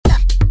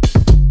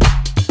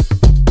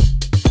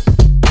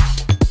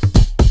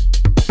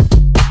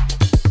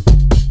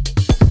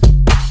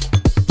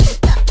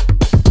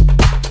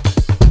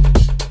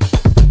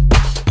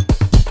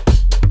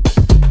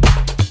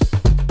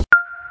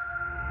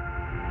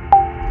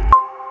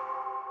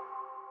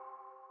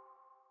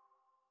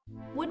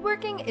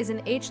Woodworking is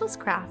an ageless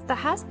craft that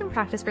has been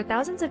practiced for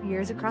thousands of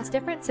years across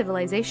different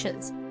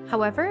civilizations.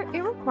 However, it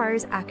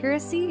requires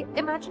accuracy,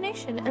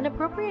 imagination, and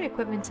appropriate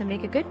equipment to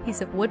make a good piece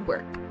of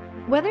woodwork.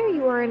 Whether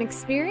you are an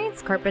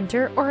experienced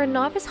carpenter or a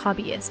novice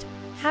hobbyist,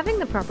 having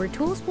the proper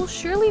tools will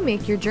surely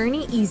make your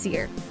journey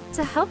easier.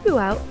 To help you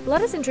out,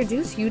 let us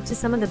introduce you to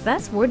some of the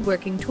best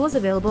woodworking tools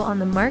available on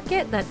the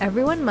market that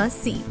everyone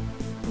must see.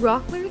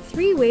 Rockler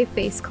 3-Way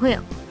Face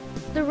Clamp.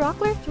 The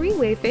Rockler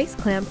 3-Way Face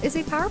Clamp is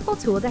a powerful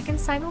tool that can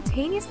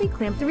simultaneously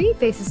clamp 3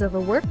 faces of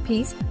a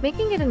workpiece,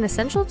 making it an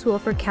essential tool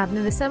for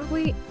cabinet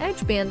assembly,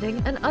 edge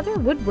banding, and other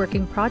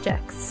woodworking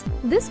projects.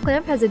 This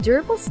clamp has a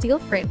durable steel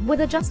frame with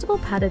adjustable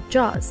padded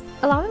jaws,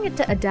 allowing it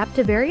to adapt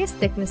to various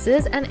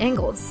thicknesses and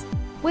angles.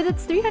 With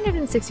its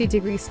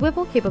 360-degree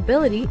swivel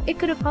capability, it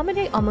could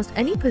accommodate almost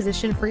any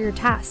position for your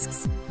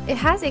tasks. It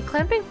has a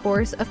clamping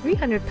force of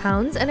 300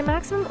 pounds and a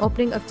maximum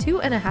opening of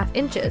 2.5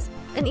 inches,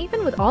 and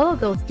even with all of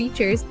those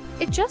features,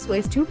 it just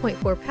weighs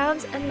 2.4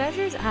 pounds and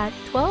measures at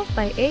 12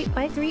 by 8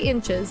 by 3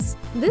 inches.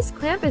 This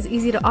clamp is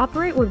easy to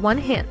operate with one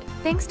hand,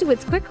 thanks to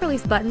its quick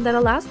release button that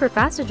allows for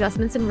fast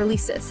adjustments and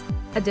releases.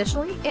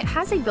 Additionally, it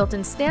has a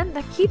built-in stand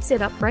that keeps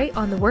it upright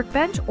on the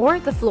workbench or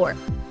the floor.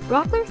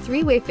 Rockler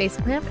 3-Way Face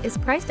Clamp is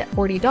priced at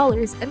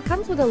 $40 and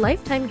comes with a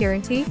lifetime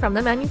guarantee from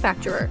the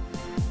manufacturer.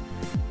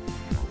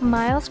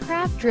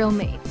 𝗏𝗏𝗡 Drill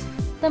Mate.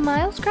 The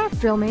𝗏𝗏𝗡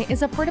Drill Mate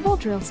is a portable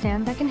drill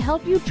stand that can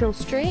help you drill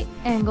straight,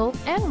 angle,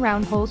 and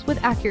round holes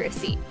with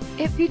accuracy.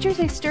 It features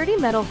a sturdy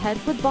metal head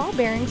with ball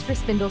bearings for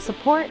spindle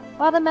support,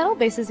 while the metal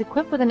base is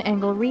equipped with an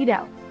angle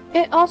readout.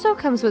 It also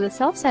comes with a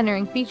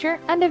self-centering feature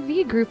and a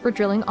V-groove for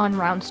drilling on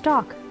round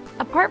stock.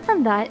 Apart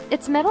from that,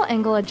 its metal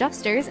angle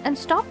adjusters and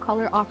stock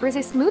collar offers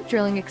a smooth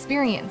drilling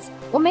experience.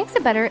 What makes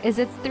it better is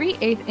its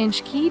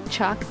 3/8-inch keyed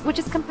chuck, which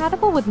is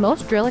compatible with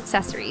most drill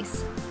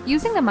accessories.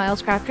 Using the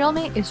𝗏𝗏𝗡 Drill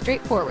Mate is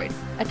straightforward.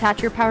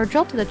 Attach your power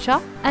drill to the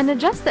chuck and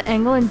adjust the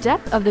angle and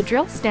depth of the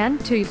drill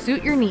stand to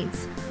suit your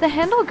needs. The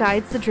handle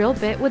guides the drill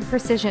bit with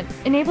precision,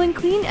 enabling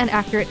clean and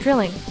accurate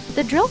drilling.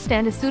 The drill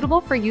stand is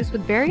suitable for use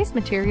with various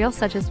materials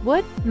such as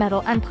wood,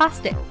 metal, and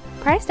plastic.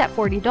 Priced at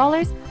 $40,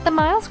 the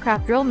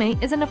𝗏𝗏𝗡 Drill Mate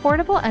is an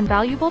affordable and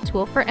valuable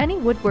tool for any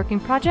woodworking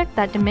project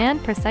that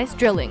demand precise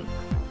drilling.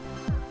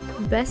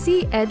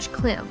 𝗬𝚻 Edge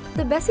Clamp.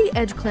 The 𝗬𝚻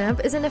Edge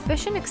Clamp is an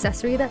efficient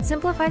accessory that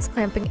simplifies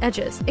clamping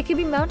edges. It can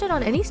be mounted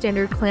on any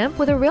standard clamp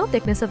with a rail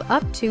thickness of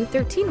up to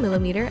 13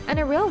 mm and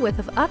a rail width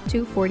of up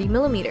to 40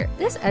 mm.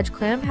 This edge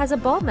clamp has a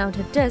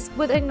ball-mounted disc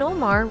with a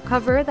no-mar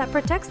cover that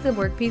protects the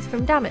workpiece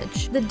from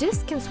damage. The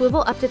disc can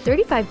swivel up to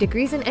 35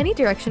 degrees in any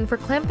direction for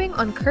clamping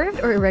on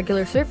curved or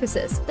irregular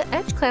surfaces. The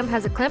edge clamp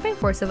has a clamping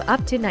force of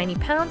up to 90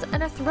 pounds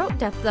and a throat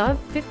depth of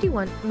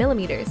 51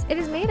 mm. It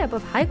is made up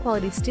of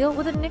high-quality steel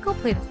with a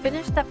nickel-plated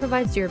finish that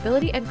provides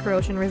durability and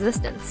corrosion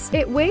resistance.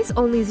 It weighs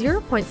only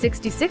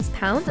 0.66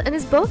 pounds and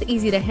is both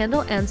easy to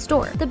handle and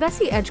store. The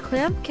𝗬𝚻 Edge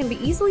Clamp can be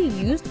easily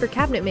used for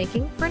cabinet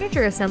making,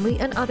 furniture assembly,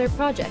 and other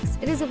projects.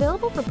 It is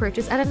available for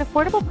purchase at an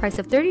affordable price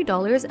of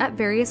 $30 at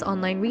various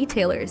online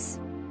retailers.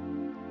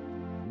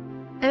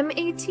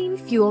 M18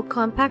 Fuel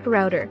Compact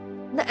Router.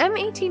 The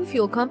M18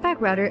 Fuel Compact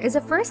Router is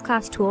a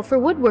first-class tool for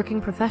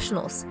woodworking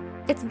professionals.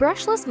 Its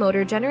brushless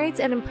motor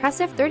generates an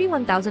impressive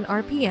 31,000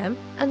 RPM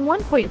and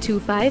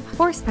 1.25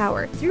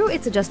 horsepower. Through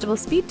its adjustable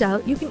speed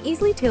dial, you can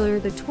easily tailor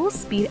the tool's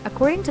speed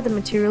according to the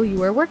material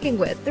you are working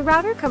with. The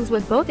router comes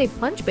with both a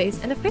plunge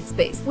base and a fixed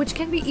base, which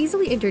can be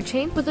easily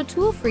interchanged with a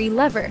tool-free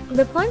lever.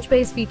 The plunge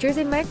base features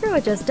a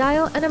micro-adjust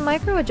dial and a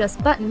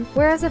micro-adjust button,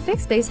 whereas a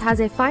fixed base has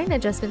a fine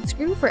adjustment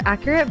screw for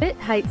accurate bit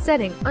height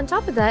setting. On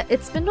top of that,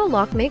 its spindle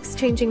lock makes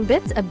changing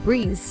bits a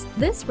breeze.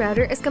 This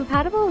router is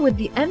compatible with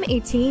the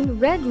M18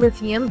 Red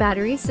Lithium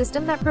battery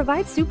system that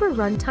provides super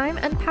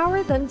runtime and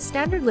power than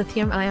standard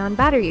lithium-ion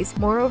batteries.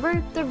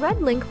 Moreover, the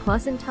Red Link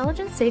Plus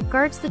intelligence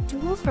safeguards the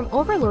tools from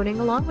overloading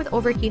along with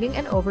overheating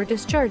and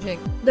over-discharging.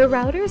 The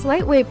router's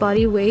lightweight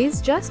body weighs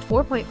just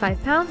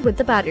 4.5 pounds with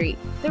the battery.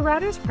 The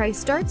router's price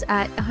starts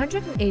at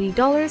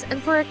 $180,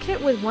 and for a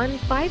kit with one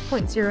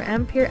 5.0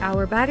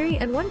 ampere-hour battery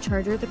and one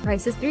charger, the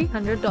price is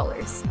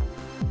 $300.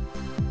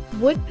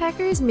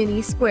 Woodpecker's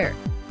Mini Square.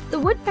 The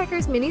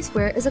Woodpecker's Mini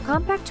Square is a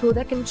compact tool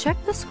that can check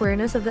the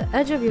squareness of the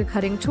edge of your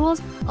cutting tools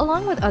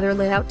along with other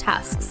layout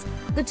tasks.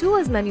 The tool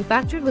is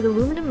manufactured with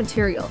aluminum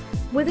material.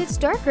 With its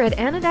dark red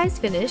anodized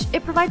finish,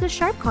 it provides a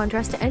sharp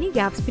contrast to any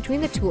gaps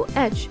between the tool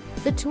edge.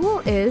 The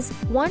tool is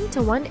 1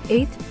 to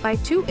 1/8 by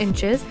 2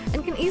 inches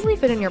and can easily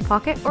fit in your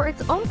pocket or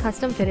its own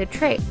custom-fitted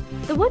tray.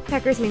 The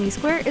Woodpecker's Mini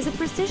Square is a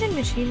precision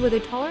machine with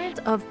a tolerance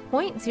of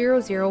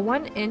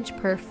 0.001 inch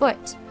per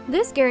foot.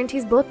 This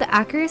guarantees both the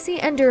accuracy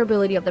and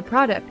durability of the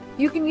product.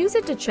 You can use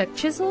it to check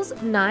chisels,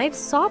 knives,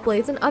 saw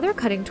blades, and other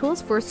cutting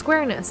tools for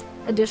squareness.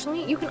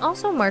 Additionally, you can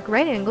also mark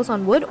right angles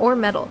on wood or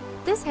metal.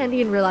 This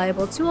handy and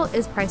reliable tool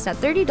is priced at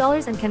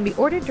 $30 and can be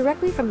ordered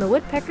directly from the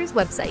Woodpecker's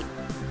website.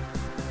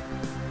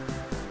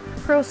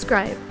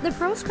 ProScribe. The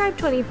ProScribe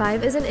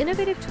 25 is an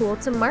innovative tool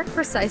to mark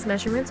precise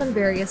measurements on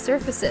various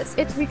surfaces.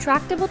 Its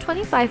retractable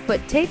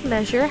 25-foot tape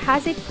measure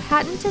has a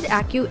patented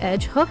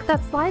𝗥 hook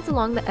that slides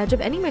along the edge of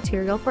any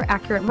material for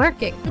accurate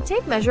marking. The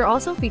tape measure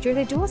also features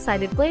a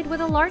dual-sided blade with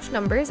large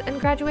numbers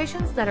and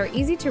graduations that are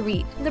easy to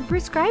read. The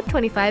ProScribe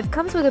 25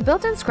 comes with a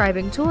built-in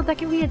scribing tool that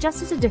can be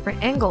adjusted to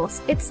different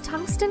angles. Its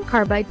tungsten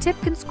carbide tip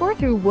can score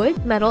through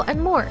wood, metal,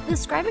 and more. The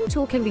scribing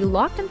tool can be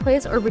locked in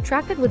place or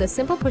retracted with a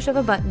simple push of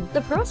a button. The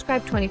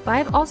ProScribe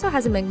 25 also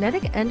has a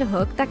magnetic end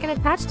hook that can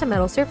attach to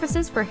metal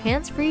surfaces for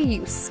hands-free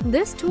use.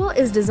 This tool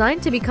is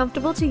designed to be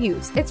comfortable to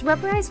use. Its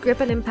rubberized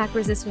grip and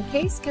impact-resistant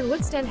case can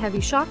withstand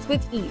heavy shocks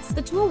with ease.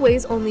 The tool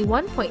weighs only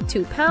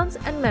 1.2 pounds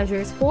and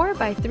measures 4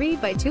 by 3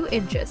 by 2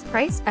 inches.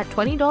 Priced at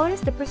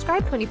 $20, the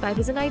ProScribe 25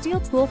 is an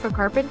ideal tool for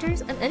carpenters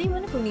and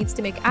anyone who needs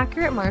to make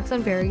accurate marks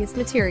on various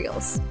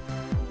materials.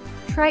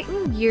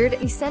 Triton Geared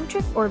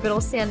Eccentric Orbital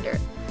Sander.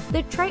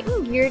 The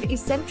Triton Geared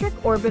Eccentric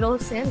Orbital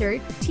Sander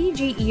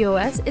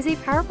 (TGEOS) is a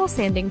powerful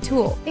sanding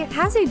tool. It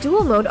has a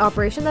dual-mode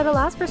operation that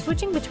allows for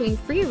switching between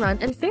free-run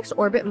and fixed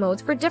orbit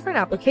modes for different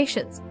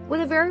applications,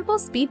 with a variable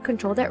speed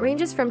control that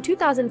ranges from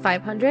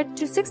 2,500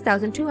 to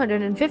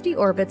 6,250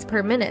 orbits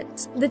per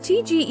minute. The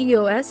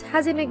TGEOS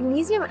has a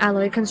magnesium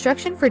alloy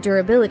construction for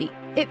durability.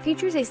 It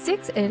features a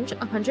 6-inch,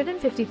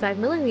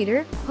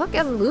 155mm hook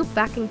and loop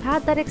backing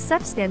pad that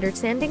accepts standard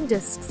sanding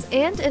discs,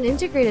 and an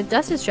integrated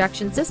dust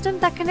extraction system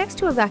that connects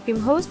to a vacuum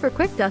hose for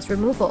quick dust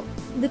removal.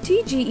 The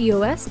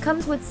TGEOS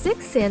comes with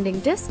 6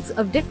 sanding discs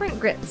of different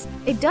grits,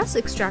 a dust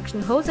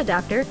extraction hose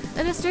adapter,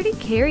 and a sturdy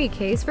carry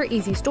case for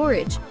easy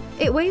storage.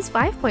 It weighs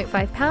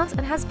 5.5 pounds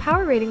and has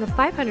power rating of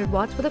 500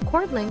 watts with a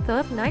cord length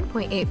of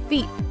 9.8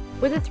 feet.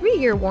 With a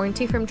 3-year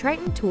warranty from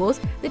Triton Tools,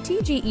 the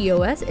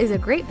TGEOS is a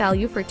great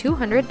value for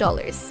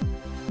 $200.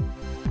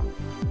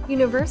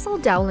 Universal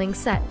Doweling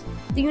Set.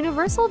 The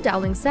Universal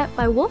Doweling Set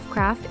by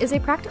Woodworking is a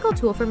practical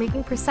tool for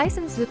making precise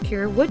and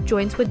secure wood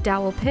joints with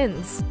dowel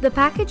pins. The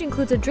package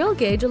includes a drill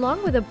gauge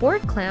along with a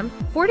board clamp,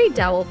 40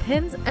 dowel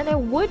pins, and a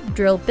wood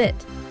drill bit.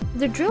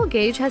 The drill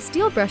gauge has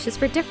steel brushes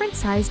for different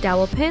sized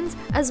dowel pins,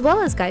 as well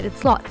as guided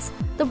slots.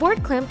 The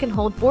board clamp can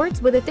hold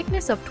boards with a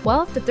thickness of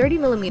 12 to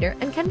 30mm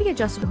and can be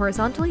adjusted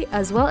horizontally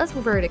as well as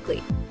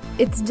vertically.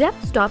 Its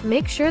depth stop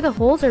makes sure the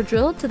holes are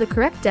drilled to the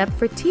correct depth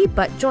for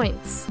T-butt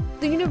joints.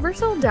 The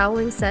Universal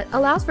Doweling Set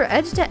allows for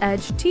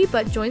edge-to-edge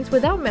T-butt joints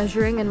without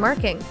measuring and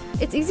marking.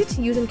 It's easy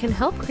to use and can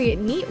help create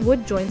neat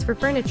wood joints for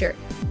furniture.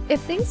 If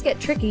things get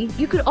tricky,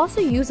 you could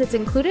also use its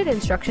included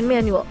instruction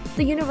manual.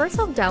 The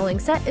Universal Doweling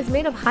Set is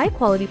made of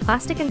high-quality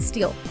plastic and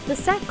steel. The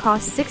set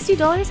costs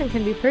 $60 and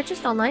can be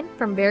purchased online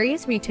from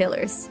various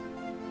retailers.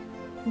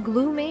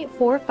 𝗀𝗵𝗵𝗀𝗀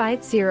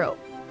 450.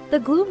 The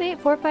𝗀𝗵𝗵𝗀𝗀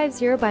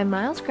 450 by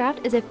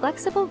𝗲𝗏�crafts is a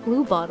flexible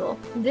glue bottle.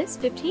 This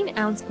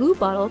 15-ounce glue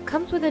bottle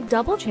comes with a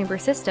double chamber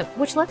system,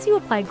 which lets you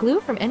apply glue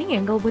from any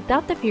angle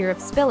without the fear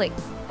of spilling.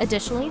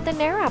 Additionally, the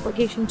narrow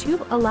application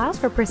tube allows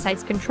for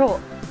precise control.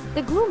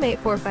 The 𝗀𝗵𝗵𝗀𝗀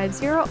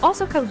 450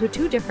 also comes with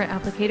 2 different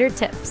applicator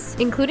tips,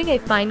 including a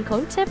fine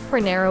cone tip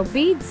for narrow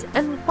beads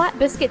and a flat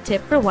biscuit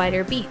tip for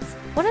wider beads.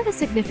 One of the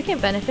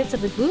significant benefits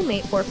of the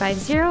𝗀𝗵𝗵𝗀𝗀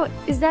 450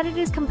 is that it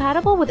is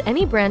compatible with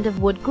any brand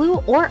of wood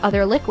glue or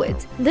other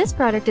liquids. This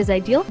product is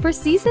ideal for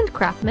seasoned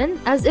craftsmen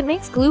as it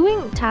makes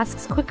gluing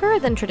tasks quicker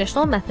than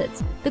traditional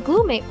methods. The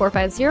𝗀𝗵𝗵𝗀𝗀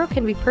 450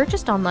 can be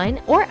purchased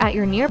online or at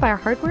your nearby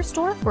hardware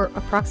store for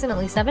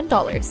approximately $7.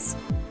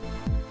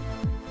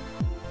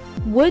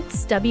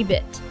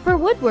 𝗏𝗏𝗶𝗹𝗲𝗀𝗏. For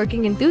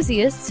woodworking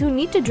enthusiasts who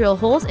need to drill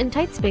holes in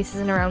tight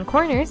spaces and around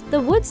corners, the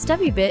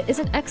𝗏𝗏𝗶𝗹𝗏𝗀 is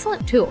an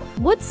excellent tool.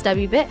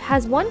 𝗏𝗏𝗶𝗏𝗏𝗀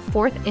has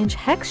 1/4 inch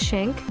hex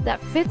shank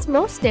that fits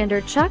most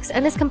standard chucks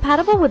and is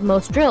compatible with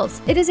most drills.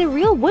 It is a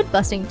real wood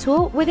busting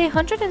tool with a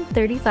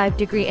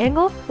 135-degree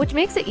angle, which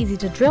makes it easy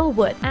to drill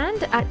wood,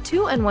 and at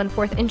 2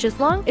 1/4 inches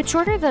long, it's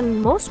shorter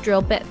than most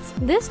drill bits.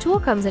 This tool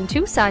comes in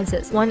 2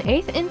 sizes,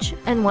 1/8 inch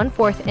and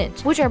 1/4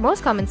 inch, which are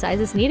most common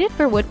sizes needed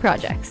for wood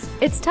projects.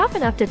 It's tough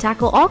enough to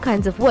tackle all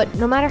kinds of wood,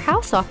 no matter how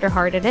soft or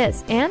hard it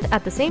is, and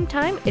at the same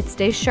time, it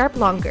stays sharp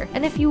longer.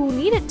 And if you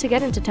need it to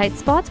get into tight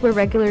spots where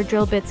regular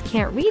drill bits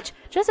can't reach,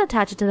 just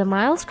attach it to the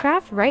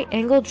𝗲𝗏𝗃𝗃 right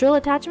angle drill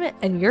attachment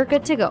and you're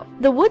good to go.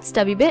 The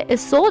𝗏𝗏𝗶𝗏𝗃𝗃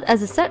is sold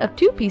as a set of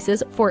 2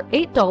 pieces for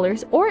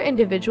 $8 or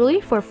individually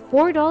for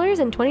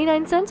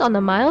 $4.29 on the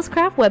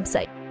𝗲𝗏𝗃𝗃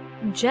website.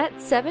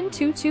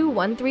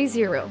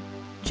 𝗏𝗏𝗃𝗃𝗃𝗃𝗃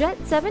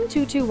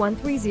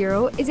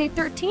𝗏𝗏𝗃𝗃𝗃𝗃 is a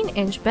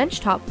 13-inch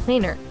benchtop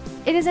planer.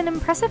 It is an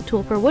impressive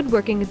tool for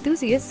woodworking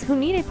enthusiasts who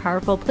need a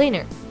powerful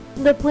planer.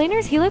 The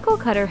planer's helical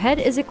cutter head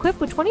is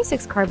equipped with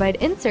 26 carbide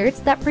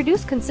inserts that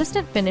produce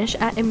consistent finish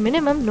at a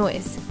minimum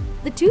noise.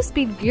 The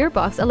 2-speed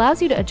gearbox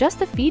allows you to adjust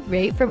the feed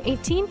rate from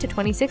 18 to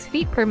 26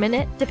 feet per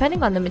minute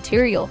depending on the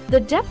material. The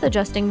depth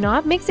adjusting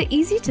knob makes it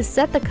easy to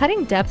set the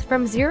cutting depth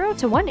from 0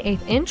 to 1/8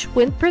 inch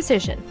with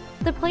precision.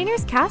 The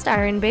planer's cast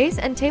iron base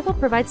and table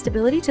provide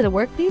stability to the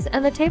workpiece,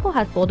 and the table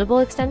has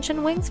foldable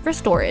extension wings for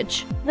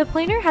storage. The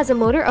planer has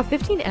a motor of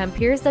 15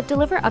 amperes that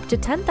deliver up to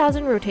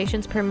 10,000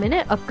 rotations per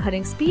minute of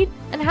cutting speed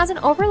and has an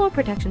overload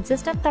protection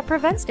system that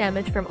prevents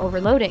damage from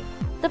overloading.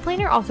 The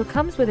planer also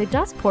comes with a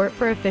dust port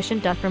for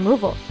efficient dust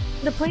removal.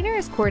 The planer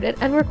is corded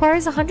and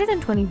requires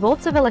 120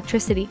 volts of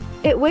electricity.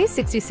 It weighs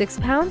 66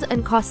 pounds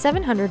and costs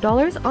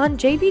 $700 on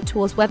JB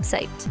Tools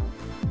website.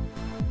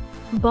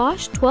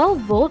 Bosch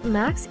 12V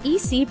Max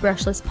EC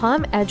Brushless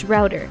Palm Edge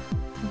Router.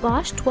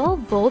 Bosch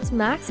 12V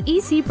Max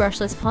EC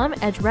Brushless Palm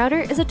Edge Router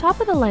is a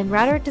top-of-the-line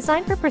router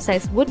designed for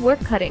precise woodwork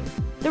cutting.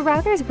 The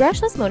router's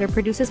brushless motor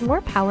produces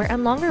more power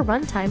and longer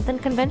runtime than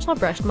conventional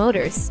brushed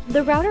motors.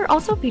 The router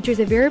also features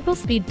a variable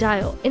speed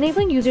dial,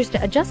 enabling users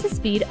to adjust the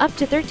speed up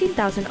to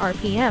 13,000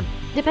 RPM,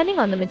 depending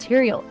on the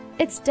material.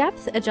 Its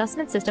depth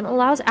adjustment system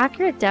allows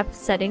accurate depth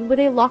setting with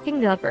a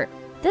locking lever.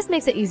 This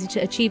makes it easy to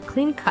achieve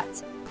clean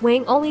cuts.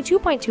 Weighing only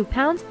 2.2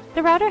 pounds,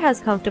 the router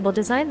has comfortable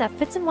design that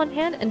fits in one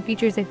hand and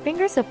features a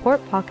finger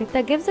support pocket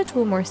that gives the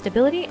tool more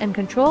stability and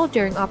control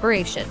during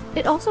operation.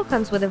 It also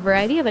comes with a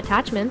variety of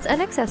attachments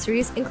and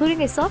accessories,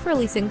 including a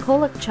self-releasing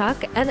Kolek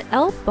chuck and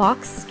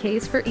L-box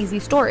case for easy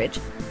storage.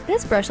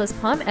 This brushless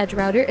palm edge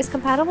router is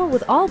compatible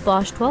with all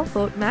Bosch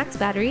 12V Max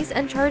batteries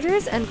and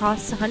chargers and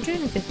costs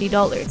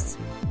 $150.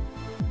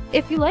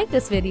 If you like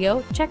this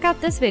video, check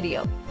out this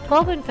video,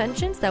 12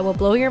 inventions that will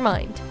blow your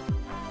mind.